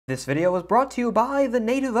This video was brought to you by the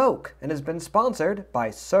Native Oak and has been sponsored by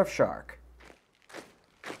Surfshark.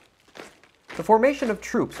 The formation of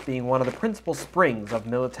troops being one of the principal springs of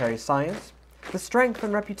military science, the strength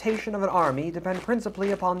and reputation of an army depend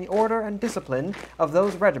principally upon the order and discipline of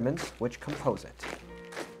those regiments which compose it.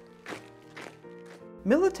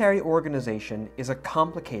 Military organization is a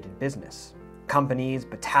complicated business. Companies,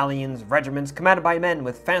 battalions, regiments commanded by men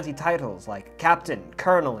with fancy titles like captain,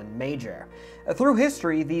 colonel, and major. Through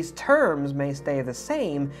history, these terms may stay the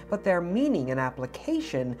same, but their meaning and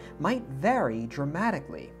application might vary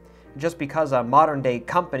dramatically. Just because a modern-day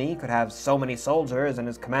company could have so many soldiers and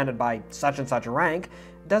is commanded by such and such a rank,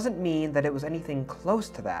 doesn't mean that it was anything close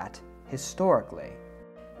to that historically.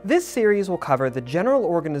 This series will cover the general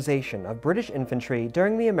organization of British infantry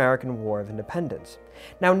during the American War of Independence.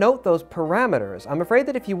 Now note those parameters. I'm afraid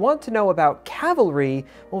that if you want to know about cavalry,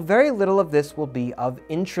 well, very little of this will be of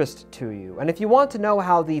interest to you. And if you want to know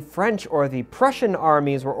how the French or the Prussian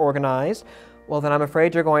armies were organized, well then I'm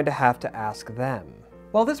afraid you're going to have to ask them.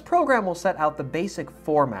 While this program will set out the basic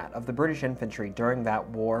format of the British infantry during that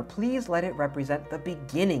war, please let it represent the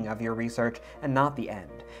beginning of your research and not the end.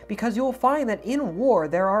 Because you'll find that in war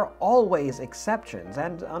there are always exceptions,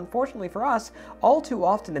 and unfortunately for us, all too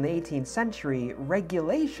often in the 18th century,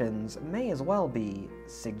 regulations may as well be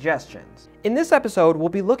suggestions. In this episode, we'll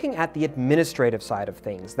be looking at the administrative side of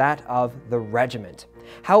things, that of the regiment.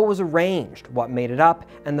 How it was arranged, what made it up,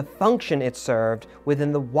 and the function it served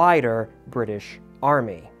within the wider British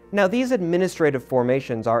Army. Now, these administrative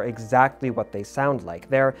formations are exactly what they sound like.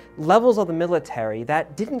 They're levels of the military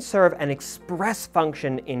that didn't serve an express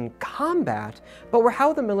function in combat, but were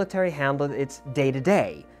how the military handled its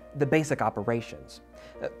day-to-day, the basic operations.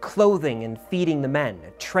 Clothing and feeding the men,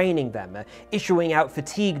 training them, issuing out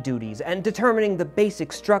fatigue duties, and determining the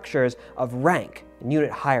basic structures of rank and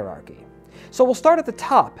unit hierarchy. So we'll start at the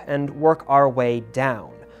top and work our way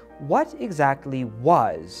down. What exactly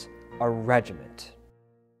was a regiment?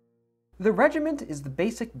 The regiment is the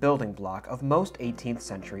basic building block of most 18th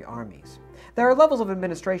century armies. There are levels of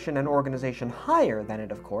administration and organization higher than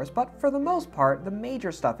it, of course, but for the most part, the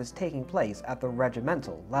major stuff is taking place at the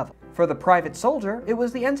regimental level. For the private soldier, it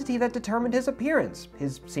was the entity that determined his appearance,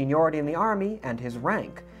 his seniority in the army, and his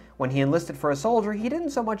rank. When he enlisted for a soldier, he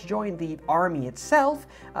didn't so much join the army itself,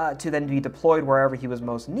 to then be deployed wherever he was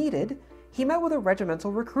most needed. He met with a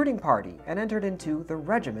regimental recruiting party and entered into the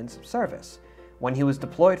regiment's service. When he was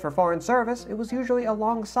deployed for foreign service, it was usually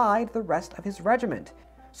alongside the rest of his regiment.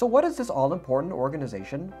 So what does this all-important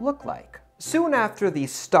organization look like? Soon after the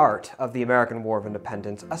start of the American War of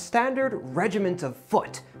Independence, a standard regiment of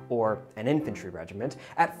foot, or an infantry regiment,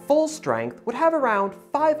 at full strength would have around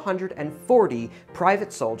 540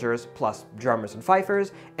 private soldiers, plus drummers and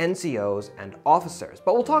fifers, NCOs, and officers.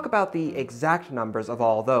 But we'll talk about the exact numbers of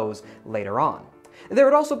all those later on. There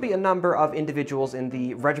would also be a number of individuals in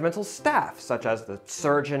the regimental staff, such as the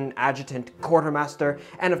surgeon, adjutant, quartermaster,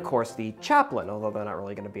 and of course the chaplain, although they're not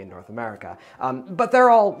really going to be in North America. But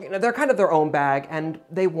they're kind of their own bag, and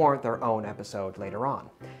they warrant their own episode later on.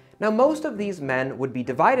 Now, most of these men would be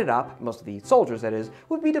divided up, most of the soldiers that is,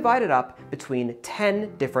 would be divided up between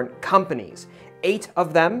 10 different companies. 8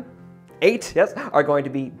 of them, are going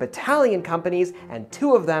to be battalion companies, and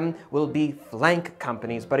 2 of them will be flank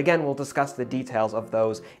companies. But again, we'll discuss the details of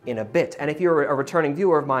those in a bit. And if you're a returning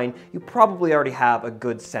viewer of mine, you probably already have a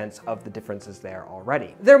good sense of the differences there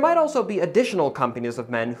already. There might also be additional companies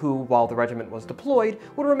of men who, while the regiment was deployed,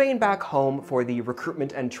 would remain back home for the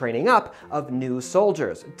recruitment and training up of new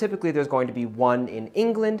soldiers. Typically, there's going to be 1 in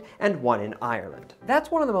England and 1 in Ireland.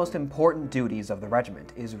 That's one of the most important duties of the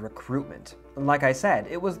regiment, is recruitment. Like I said,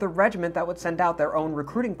 it was the regiment that would send out their own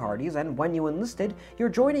recruiting parties, and when you enlisted, you're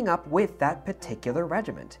joining up with that particular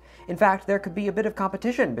regiment. In fact, there could be a bit of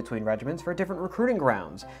competition between regiments for different recruiting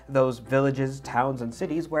grounds, those villages, towns, and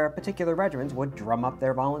cities where particular regiments would drum up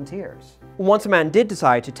their volunteers. Once a man did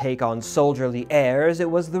decide to take on soldierly airs,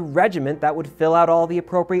 it was the regiment that would fill out all the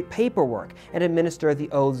appropriate paperwork and administer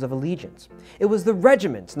the oaths of allegiance. It was the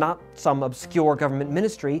regiment, not some obscure government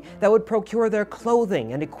ministry, that would procure their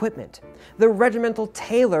clothing and equipment. The regimental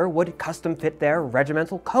tailor would custom fit their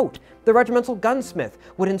regimental coat. The regimental gunsmith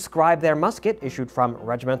would inscribe their musket, issued from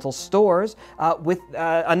regimental stores, with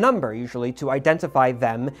a number, usually, to identify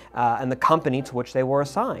them and the company to which they were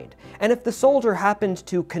assigned. And if the soldier happened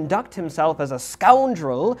to conduct himself as a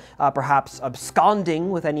scoundrel, perhaps absconding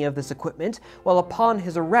with any of this equipment, well, upon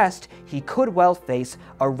his arrest, he could well face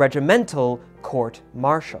a regimental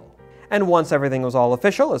court-martial. And once everything was all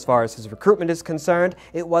official, as far as his recruitment is concerned,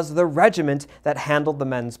 it was the regiment that handled the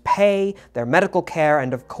men's pay, their medical care,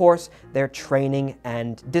 and of course, their training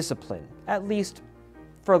and discipline, at least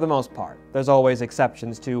for the most part. There's always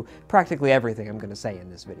exceptions to practically everything I'm going to say in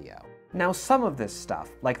this video. Now, some of this stuff,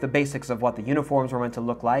 like the basics of what the uniforms were meant to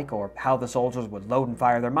look like or how the soldiers would load and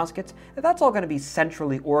fire their muskets, that's all going to be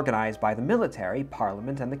centrally organized by the military,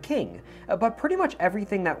 parliament, and the king. But pretty much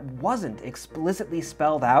everything that wasn't explicitly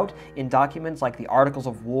spelled out in documents like the Articles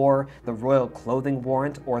of War, the Royal Clothing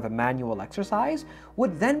Warrant, or the Manual Exercise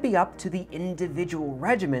would then be up to the individual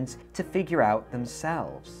regiments to figure out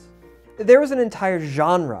themselves. There was an entire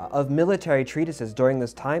genre of military treatises during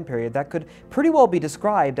this time period that could pretty well be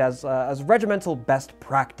described as regimental best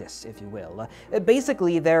practice, if you will.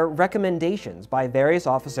 Basically, they're recommendations by various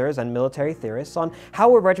officers and military theorists on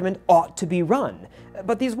how a regiment ought to be run.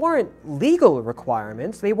 But these weren't legal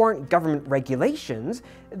requirements, they weren't government regulations,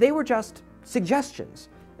 they were just suggestions.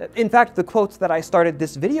 In fact, the quotes that I started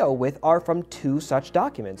this video with are from 2 such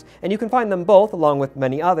documents, and you can find them both, along with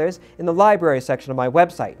many others, in the library section of my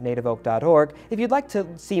website, nativeoak.org, if you'd like to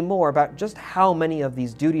see more about just how many of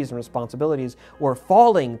these duties and responsibilities were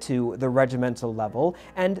falling to the regimental level,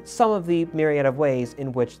 and some of the myriad of ways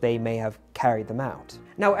in which they may have carried them out.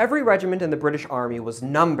 Now, every regiment in the British Army was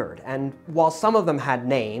numbered, and while some of them had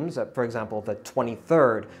names, for example, the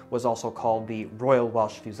 23rd was also called the Royal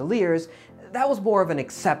Welsh Fusiliers, that was more of an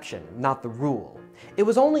exception, not the rule. It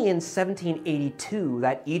was only in 1782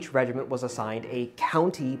 that each regiment was assigned a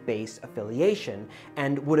county-based affiliation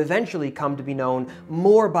and would eventually come to be known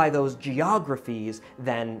more by those geographies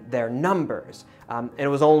than their numbers. And it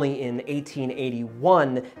was only in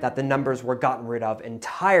 1881 that the numbers were gotten rid of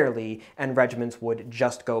entirely and regiments would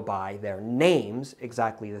just go by their names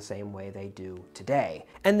exactly the same way they do today.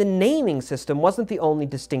 And the naming system wasn't the only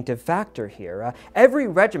distinctive factor here. Every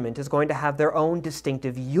regiment is going to have their own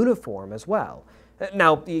distinctive uniform as well.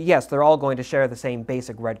 Now, yes, they're all going to share the same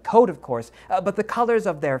basic red coat, of course, but the colors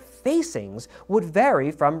of their facings would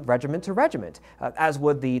vary from regiment to regiment, as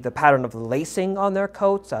would the pattern of the lacing on their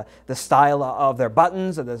coats, the style of their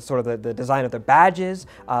buttons, the design of their badges,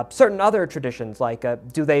 certain other traditions like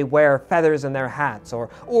do they wear feathers in their hats,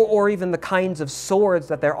 or even the kinds of swords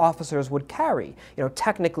that their officers would carry. You know,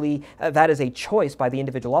 technically, that is a choice by the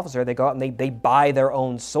individual officer. They go out and they buy their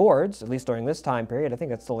own swords, at least during this time period. I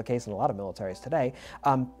think that's still the case in a lot of militaries today.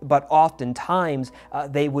 But oftentimes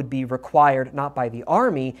they would be required not by the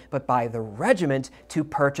army, but by the regiment to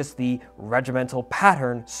purchase the regimental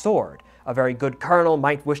pattern sword. A very good colonel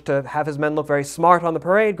might wish to have his men look very smart on the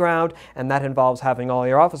parade ground, and that involves having all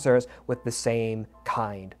your officers with the same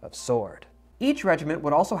kind of sword. Each regiment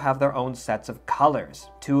would also have their own sets of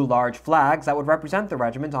colors, 2 large flags that would represent the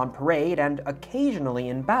regiment on parade and occasionally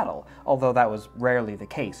in battle, although that was rarely the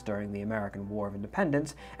case during the American War of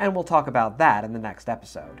Independence, and we'll talk about that in the next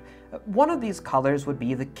episode. One of these colors would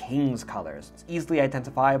be the King's colors. It's easily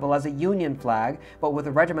identifiable as a Union flag, but with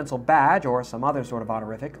a regimental badge or some other sort of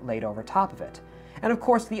honorific laid over top of it. And of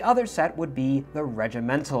course, the other set would be the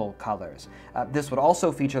regimental colors. This would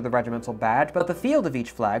also feature the regimental badge, but the field of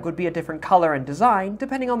each flag would be a different color and design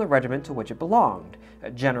depending on the regiment to which it belonged.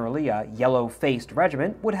 Generally, a yellow-faced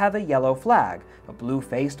regiment would have a yellow flag, a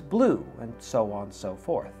blue-faced blue, and so on and so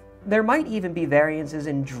forth. There might even be variances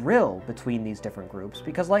in drill between these different groups,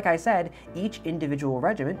 because like I said, each individual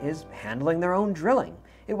regiment is handling their own drilling.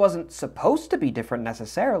 It wasn't supposed to be different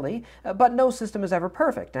necessarily, but no system is ever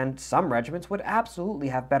perfect, and some regiments would absolutely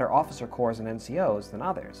have better officer corps and NCOs than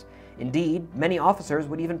others. Indeed, many officers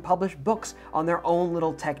would even publish books on their own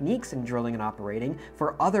little techniques in drilling and operating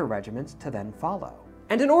for other regiments to then follow.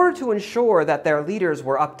 And in order to ensure that their leaders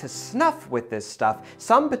were up to snuff with this stuff,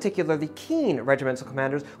 some particularly keen regimental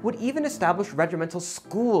commanders would even establish regimental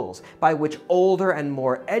schools by which older and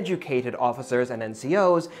more educated officers and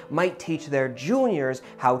NCOs might teach their juniors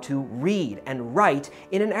how to read and write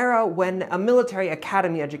in an era when a military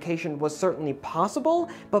academy education was certainly possible,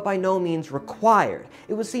 but by no means required.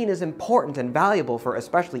 It was seen as important and valuable for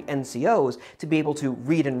especially NCOs to be able to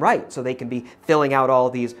read and write so they can be filling out all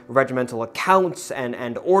these regimental accounts and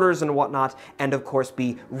orders and whatnot, and of course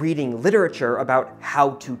be reading literature about how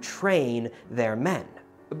to train their men.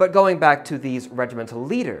 But going back to these regimental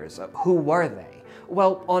leaders, who were they?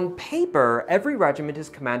 Well, on paper, every regiment is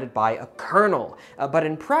commanded by a colonel, but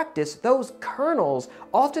in practice, those colonels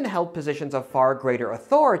often held positions of far greater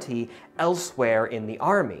authority elsewhere in the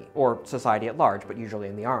army, or society at large, but usually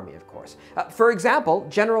in the army, of course. For example,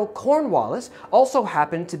 General Cornwallis also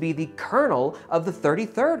happened to be the colonel of the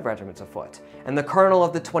 33rd Regiment of Foot, and the colonel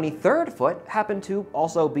of the 23rd Foot happened to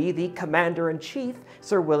also be the commander-in-chief,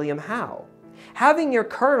 Sir William Howe. Having your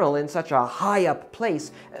colonel in such a high-up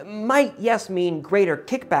place might, yes, mean greater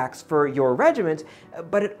kickbacks for your regiment,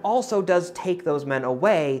 but it also does take those men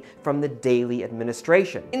away from the daily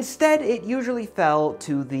administration. Instead, it usually fell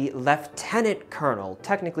to the lieutenant colonel,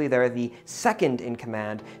 technically they're the second in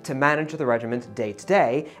command, to manage the regiment day to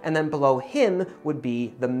day, and then below him would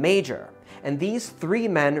be the major. And these three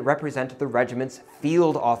men represent the regiment's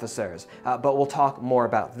field officers, but we'll talk more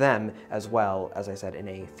about them as well, as I said, in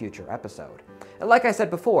a future episode. Like I said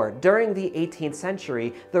before, during the 18th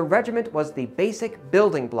century, the regiment was the basic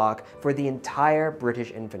building block for the entire British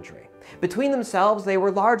infantry. Between themselves, they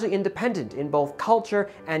were largely independent in both culture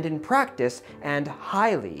and in practice, and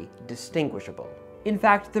highly distinguishable. In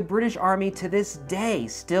fact, the British Army to this day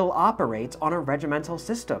still operates on a regimental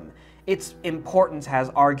system. Its importance has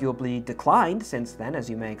arguably declined since then, as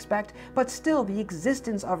you may expect, but still the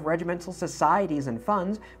existence of regimental societies and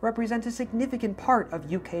funds represent a significant part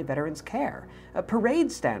of UK veterans' care.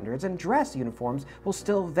 Parade standards and dress uniforms will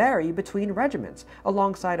still vary between regiments,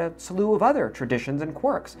 alongside a slew of other traditions and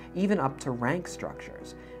quirks, even up to rank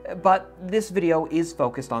structures. But this video is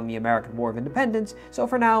focused on the American War of Independence, so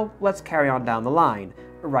for now, let's carry on down the line,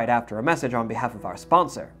 right after a message on behalf of our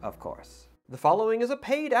sponsor, of course. The following is a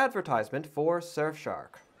paid advertisement for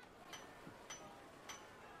Surfshark.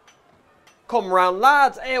 Come round,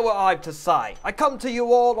 lads, hear what I've to say. I come to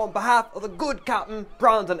you all on behalf of the good Captain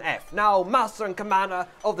Brandon F., now Master and Commander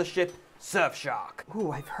of the ship Surfshark.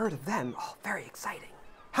 Ooh, I've heard of them. Oh, very exciting.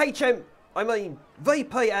 VPN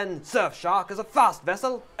Surfshark is a fast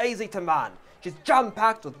vessel, easy to man. She's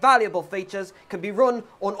jam-packed with valuable features, can be run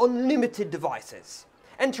on unlimited devices.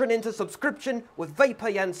 Entering into subscription with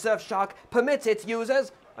VPN Surfshark permits its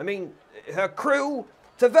users, her crew,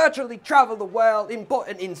 to virtually travel the world in but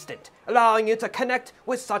an instant, allowing you to connect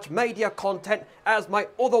with such media content as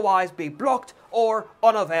might otherwise be blocked or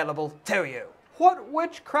unavailable to you. What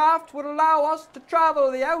witchcraft would allow us to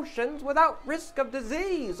travel the oceans without risk of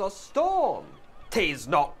disease or storm? 'Tis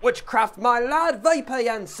not witchcraft, my lad.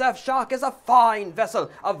 VPN Surfshark is a fine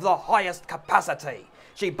vessel of the highest capacity.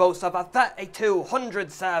 She boasts over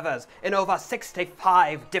 3,200 servers in over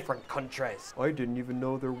 65 different countries. I didn't even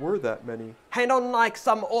know there were that many. And unlike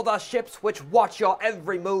some other ships which watch your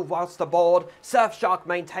every move whilst aboard, Surfshark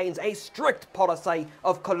maintains a strict policy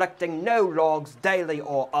of collecting no logs daily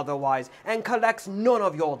or otherwise, and collects none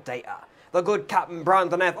of your data. The good Captain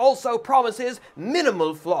Brandon F. also promises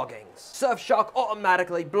minimal floggings. Surfshark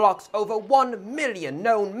automatically blocks over 1 million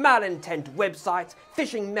known malintent websites,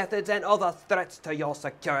 phishing methods and other threats to your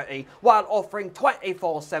security, while offering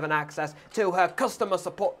 24/7 access to her customer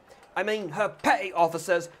support, her petty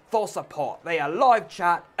officers for support via live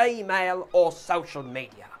chat, email or social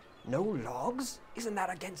media. No logs? Isn't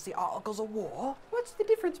that against the Articles of War? What's the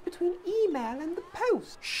difference between email and the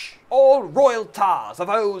post? Shh! All royal tars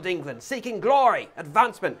of old England seeking glory,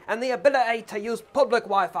 advancement, and the ability to use public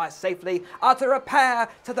Wi-Fi safely are to repair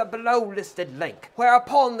to the below-listed link, where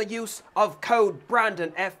upon the use of code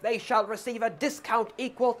Brandon F, they shall receive a discount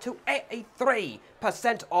equal to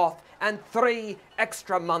 83% off and 3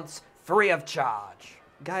 extra months free of charge.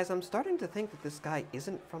 Guys, I'm starting to think that this guy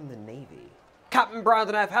isn't from the Navy. Captain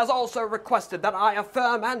Brandon F. has also requested that I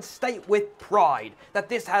affirm and state with pride that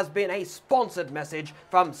this has been a sponsored message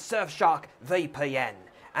from Surfshark VPN,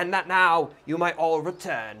 and that now you might all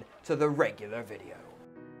return to the regular video.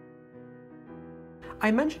 I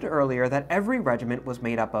mentioned earlier that every regiment was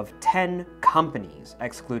made up of 10 companies,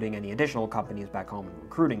 excluding any additional companies back home in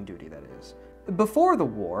recruiting duty, that is. Before the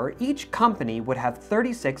war, each company would have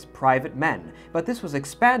 36 private men, but this was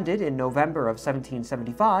expanded in November of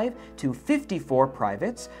 1775 to 54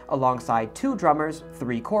 privates, alongside 2 drummers,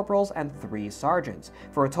 3 corporals, and 3 sergeants,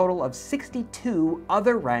 for a total of 62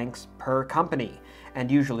 other ranks per company,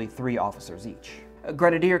 and usually 3 officers each.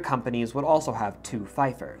 Grenadier companies would also have 2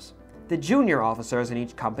 fifers. The junior officers in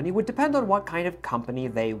each company would depend on what kind of company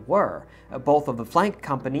they were. Both of the flank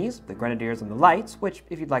companies, the Grenadiers and the Lights, which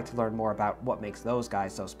if you'd like to learn more about what makes those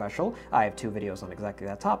guys so special, I have 2 videos on exactly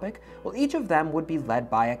that topic, well, each of them would be led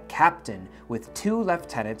by a captain with 2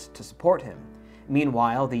 lieutenants to support him.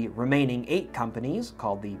 Meanwhile, the remaining 8 companies,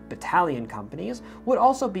 called the Battalion companies, would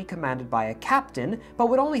also be commanded by a captain, but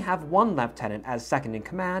would only have 1 lieutenant as second in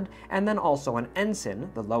command, and then also an ensign,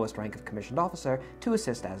 the lowest rank of commissioned officer, to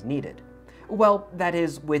assist as needed. Well, that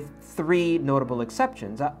is, with 3 notable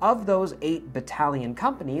exceptions. Of those 8 battalion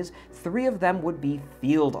companies, 3 of them would be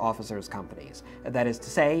field officers' companies. That is to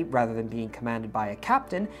say, rather than being commanded by a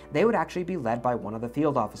captain, they would actually be led by one of the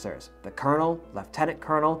field officers, the colonel, lieutenant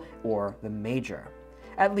colonel, or the major.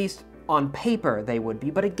 At least On paper, they would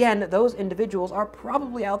be, but again, those individuals are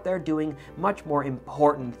probably out there doing much more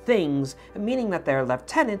important things, meaning that their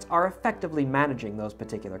lieutenants are effectively managing those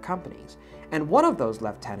particular companies. And one of those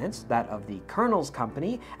lieutenants, that of the colonel's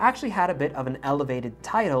company, actually had a bit of an elevated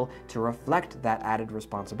title to reflect that added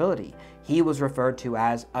responsibility. He was referred to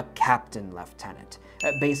as a captain lieutenant,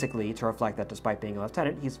 basically to reflect that despite being a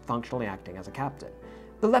lieutenant, he's functionally acting as a captain.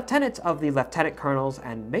 The lieutenants of the lieutenant colonels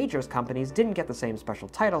and majors companies didn't get the same special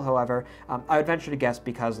title, however. I would venture to guess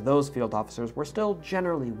because those field officers were still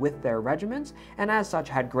generally with their regiments, and as such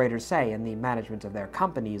had greater say in the management of their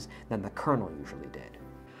companies than the colonel usually did.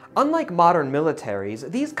 Unlike modern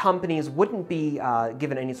militaries, these companies wouldn't be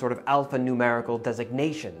given any sort of alphanumerical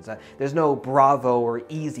designations. There's no Bravo or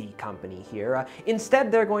Easy company here.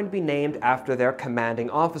 Instead, they're going to be named after their commanding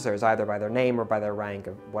officers, either by their name or by their rank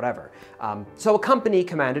or whatever. So a company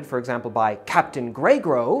commanded, for example, by Captain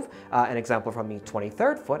Greygrove, an example from the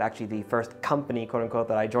 23rd Foot, actually the first company, quote-unquote,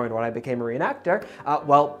 that I joined when I became a reenactor,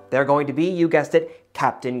 well, they're going to be, you guessed it,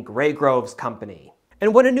 Captain Greygrove's company.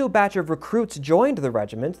 And when a new batch of recruits joined the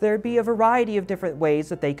regiment, there'd be a variety of different ways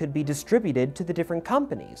that they could be distributed to the different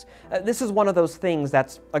companies. This is one of those things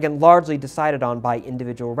that's, again, largely decided on by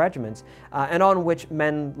individual regiments, and on which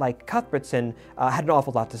men like Cuthbertson had an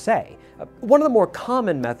awful lot to say. One of the more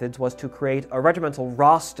common methods was to create a regimental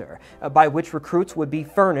roster, by which recruits would be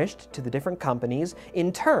furnished to the different companies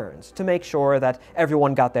in turns to make sure that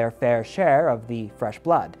everyone got their fair share of the fresh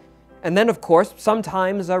blood. And then, of course,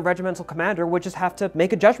 sometimes a regimental commander would just have to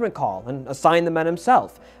make a judgment call and assign the men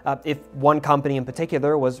himself. If one company in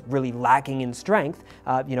particular was really lacking in strength,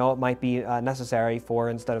 it might be necessary for,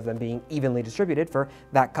 instead of them being evenly distributed, for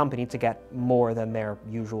that company to get more than their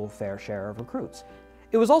usual fair share of recruits.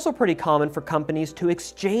 It was also pretty common for companies to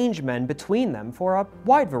exchange men between them for a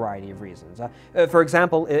wide variety of reasons. For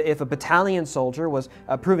example, if a battalion soldier was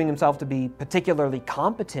proving himself to be particularly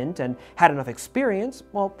competent and had enough experience,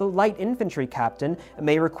 well, the light infantry captain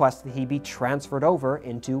may request that he be transferred over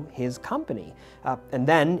into his company. And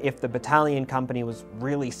then, if the battalion company was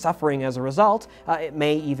really suffering as a result, it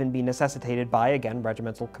may even be necessitated by, again,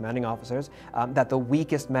 regimental commanding officers, that the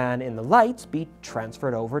weakest man in the lights be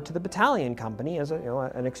transferred over to the battalion company as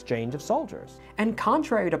an exchange of soldiers. And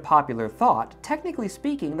contrary to popular thought, technically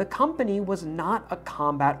speaking, the company was not a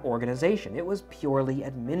combat organization. It was purely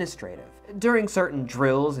administrative. During certain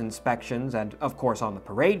drills, inspections, and of course on the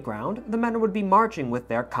parade ground, the men would be marching with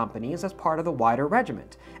their companies as part of the wider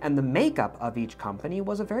regiment, and the makeup of each company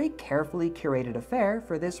was a very carefully curated affair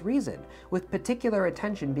for this reason, with particular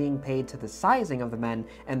attention being paid to the sizing of the men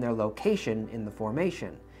and their location in the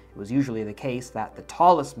formation. It was usually the case that the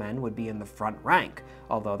tallest men would be in the front rank,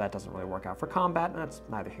 although that doesn't really work out for combat, and that's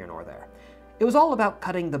neither here nor there. It was all about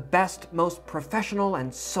cutting the best, most professional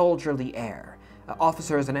and soldierly air.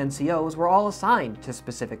 Officers and NCOs were all assigned to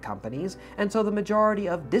specific companies, and so the majority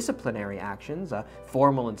of disciplinary actions,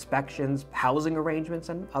 formal inspections, housing arrangements,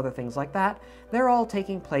 and other things like that, they're all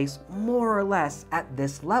taking place more or less at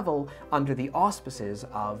this level under the auspices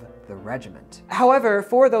of the regiment. However,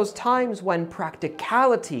 for those times when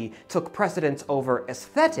practicality took precedence over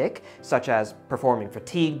aesthetic, such as performing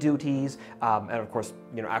fatigue duties, and of course,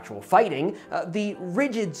 actual fighting, the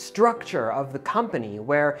rigid structure of the company,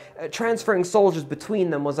 where transferring soldiers between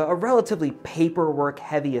them was a relatively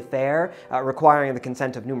paperwork-heavy affair, requiring the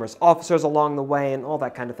consent of numerous officers along the way and all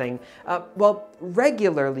that kind of thing, well,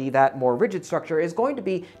 regularly that more rigid structure is going to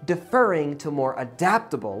be deferring to more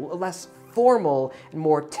adaptable, less formal, and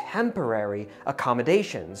more temporary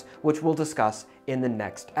accommodations, which we'll discuss in the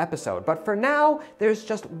next episode. But for now, there's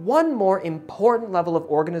just one more important level of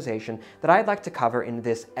organization that I'd like to cover in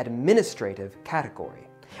this administrative category.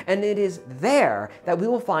 And it is there that we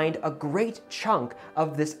will find a great chunk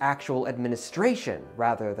of this actual administration,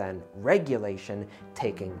 rather than regulation,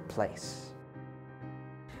 taking place.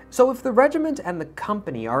 So if the regiment and the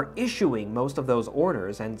company are issuing most of those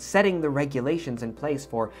orders and setting the regulations in place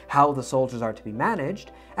for how the soldiers are to be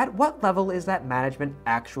managed, at what level is that management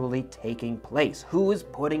actually taking place? Who is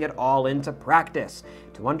putting it all into practice?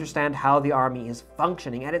 To understand how the Army is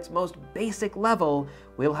functioning at its most basic level,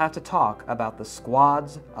 we'll have to talk about the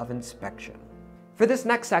squads of inspection. For this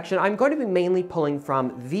next section, I'm going to be mainly pulling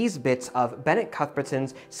from these bits of Bennett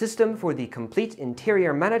Cuthbertson's System for the Complete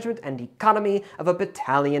Interior Management and Economy of a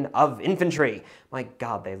Battalion of Infantry. My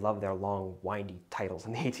God, they love their long, windy titles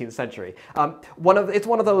in the 18th century. It's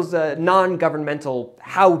one of those non-governmental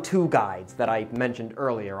how-to guides that I mentioned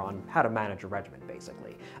earlier on how to manage a regiment,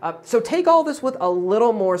 basically. So take all this with a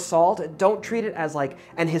little more salt. Don't treat it as like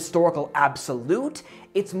an historical absolute.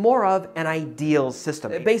 It's more of an ideal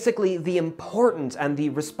system. Basically, the importance and the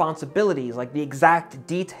responsibilities, like the exact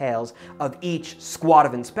details of each squad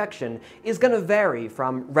of inspection, is going to vary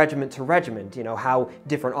from regiment to regiment, how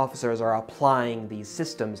different officers are applying these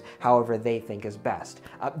systems however they think is best.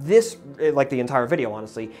 This, like the entire video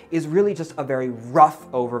honestly, is really just a very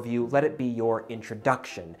rough overview. Let it be your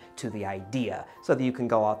introduction to the idea so that you can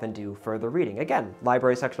go off and do further reading. Again,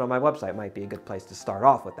 library section on my website might be a good place to start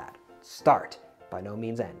off with that. Start, by no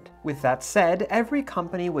means end. With that said, every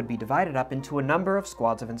company would be divided up into a number of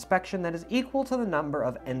squads of inspection that is equal to the number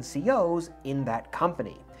of NCOs in that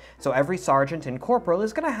company. So every sergeant and corporal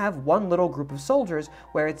is going to have one little group of soldiers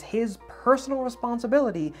where it's his personal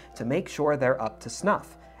responsibility to make sure they're up to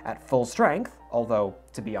snuff. At full strength, although,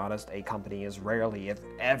 to be honest, a company is rarely, if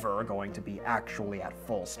ever, going to be actually at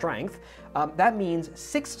full strength, that means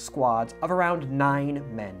 6 squads of around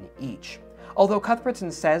 9 men each. Although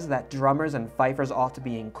Cuthbertson says that drummers and fifers ought to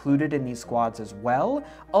be included in these squads as well,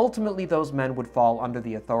 ultimately those men would fall under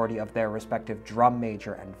the authority of their respective drum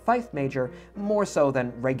major and fife major, more so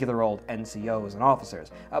than regular old NCOs and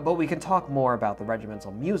officers. But we can talk more about the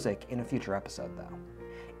regimental music in a future episode, though.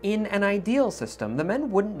 In an ideal system, the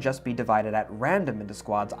men wouldn't just be divided at random into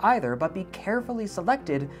squads either, but be carefully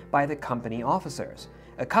selected by the company officers.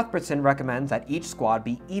 Cuthbertson recommends that each squad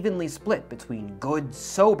be evenly split between good,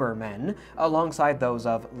 sober men alongside those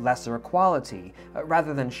of lesser quality,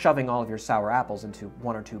 rather than shoving all of your sour apples into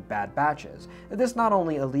 1 or 2 bad batches. This not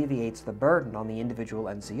only alleviates the burden on the individual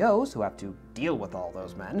NCOs who have to deal with all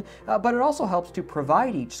those men, but it also helps to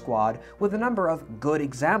provide each squad with a number of good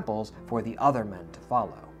examples for the other men to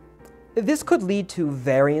follow. This could lead to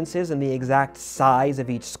variances in the exact size of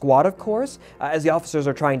each squad, of course, as the officers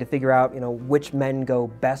are trying to figure out, which men go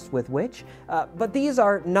best with which. But these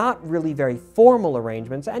are not really very formal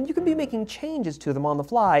arrangements, and you can be making changes to them on the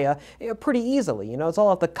fly pretty easily. It's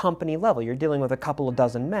all at the company level. You're dealing with a couple of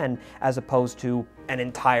dozen men as opposed to an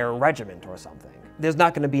entire regiment or something. There's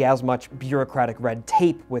not going to be as much bureaucratic red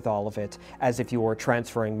tape with all of it as if you were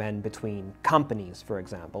transferring men between companies, for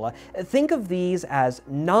example. Think of these as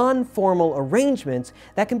non-formal arrangements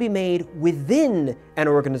that can be made within an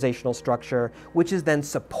organizational structure, which is then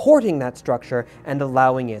supporting that structure and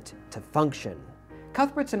allowing it to function.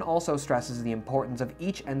 Cuthbertson also stresses the importance of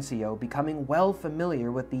each NCO becoming well familiar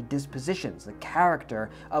with the dispositions, the character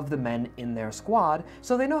of the men in their squad,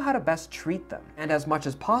 so they know how to best treat them. And as much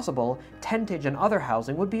as possible, tentage and other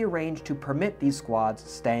housing would be arranged to permit these squads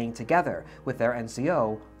staying together, with their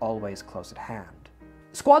NCO always close at hand.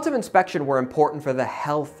 Squads of inspection were important for the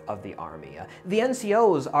health of the Army. The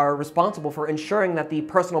NCOs are responsible for ensuring that the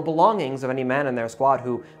personal belongings of any man in their squad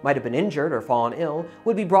who might have been injured or fallen ill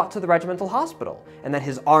would be brought to the regimental hospital, and that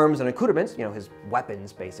his arms and accoutrements, his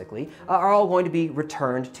weapons basically, are all going to be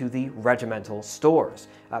returned to the regimental stores.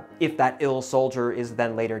 If that ill soldier is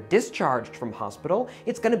then later discharged from hospital,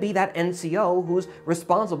 it's going to be that NCO who's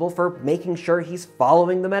responsible for making sure he's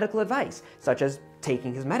following the medical advice, such as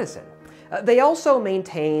taking his medicine. They also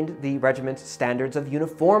maintained the regiment's standards of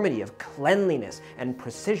uniformity, of cleanliness, and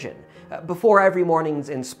precision. Before every morning's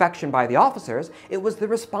inspection by the officers, it was the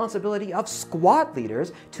responsibility of squad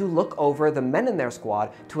leaders to look over the men in their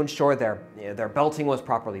squad to ensure their belting was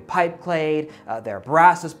properly pipe-clayed, their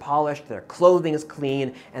brass is polished, their clothing is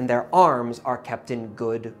clean, and their arms are kept in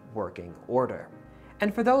good working order.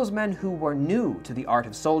 And for those men who were new to the art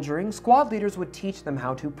of soldiering, squad leaders would teach them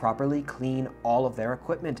how to properly clean all of their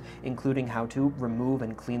equipment, including how to remove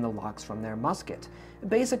and clean the locks from their musket.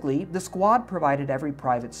 Basically, the squad provided every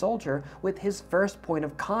private soldier with his first point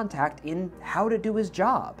of contact in how to do his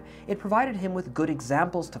job. It provided him with good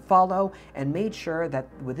examples to follow and made sure that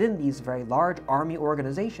within these very large army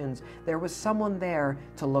organizations, there was someone there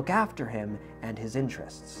to look after him and his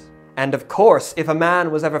interests. And of course, if a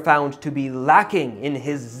man was ever found to be lacking in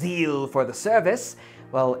his zeal for the service,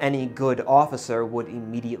 well, any good officer would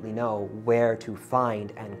immediately know where to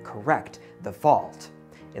find and correct the fault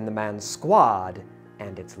in the man's squad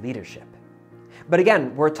and its leadership. But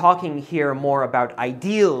again, we're talking here more about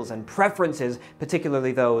ideals and preferences,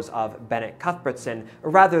 particularly those of Bennett Cuthbertson,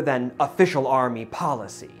 rather than official army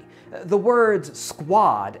policy. The words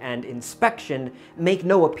squad and inspection make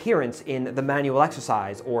no appearance in the manual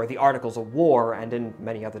exercise or the articles of war and in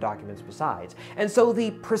many other documents besides. And so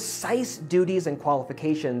the precise duties and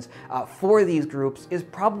qualifications for these groups is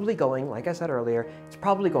probably going, like I said earlier, it's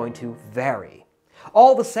probably going to vary.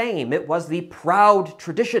 All the same, it was the proud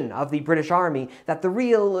tradition of the British Army that the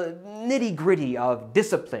real nitty-gritty of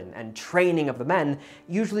discipline and training of the men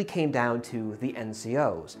usually came down to the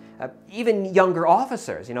NCOs. Even younger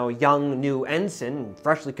officers, young new ensign,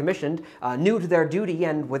 freshly commissioned, new to their duty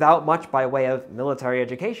and without much by way of military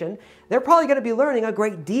education, they're probably going to be learning a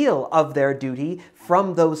great deal of their duty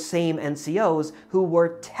from those same NCOs who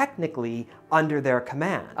were technically under their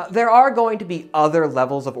command. There are going to be other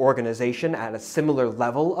levels of organization at a similar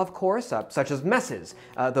level, of course, such as messes,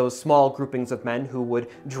 those small groupings of men who would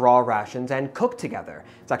draw rations and cook together.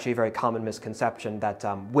 It's actually a very common misconception that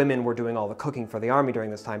women were doing all the cooking for the army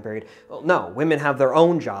during this time period. Well, no, women have their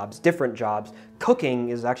own jobs, different jobs. Cooking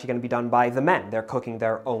is actually going to be done by the men. They're cooking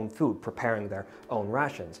their own food, preparing their own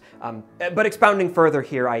rations. But expounding further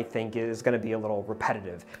here, I think, is going to be a little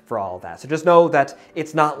repetitive for all of that. So just know that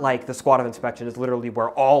it's not like the squad of inspection is literally where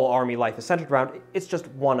all Army life is centered around. It's just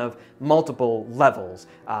one of multiple levels.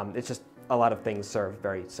 It's just a lot of things serve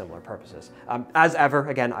very similar purposes. As ever,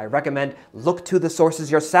 again, I recommend look to the sources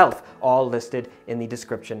yourself, all listed in the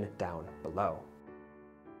description down below.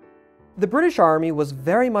 The British Army was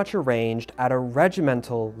very much arranged at a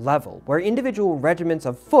regimental level, where individual regiments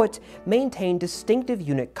of foot maintained distinctive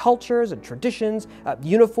unit cultures and traditions,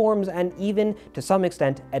 uniforms, and even, to some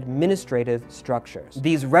extent, administrative structures.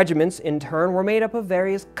 These regiments, in turn, were made up of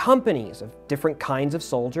various companies of different kinds of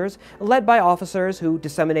soldiers, led by officers who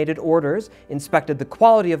disseminated orders, inspected the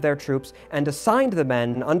quality of their troops, and assigned the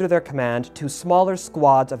men under their command to smaller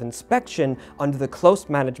squads of inspection under the close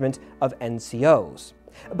management of NCOs.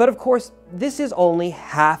 But of course, this is only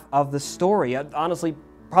half of the story, honestly,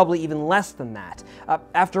 probably even less than that.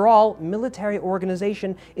 After all, military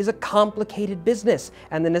organization is a complicated business,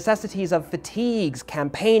 and the necessities of fatigues,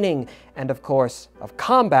 campaigning, and of course, of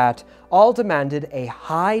combat, all demanded a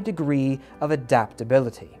high degree of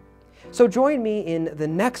adaptability. So join me in the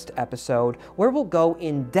next episode where we'll go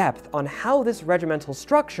in depth on how this regimental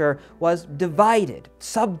structure was divided,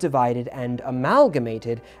 subdivided, and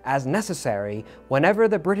amalgamated as necessary whenever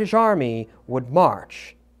the British Army would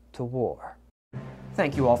march to war.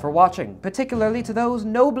 Thank you all for watching, particularly to those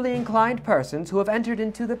nobly inclined persons who have entered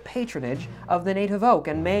into the patronage of the Native Oak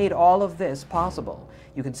and made all of this possible.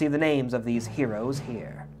 You can see the names of these heroes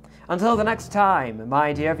here. Until the next time,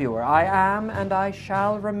 my dear viewer, I am and I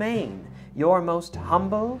shall remain your most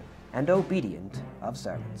humble and obedient of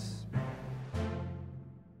servants.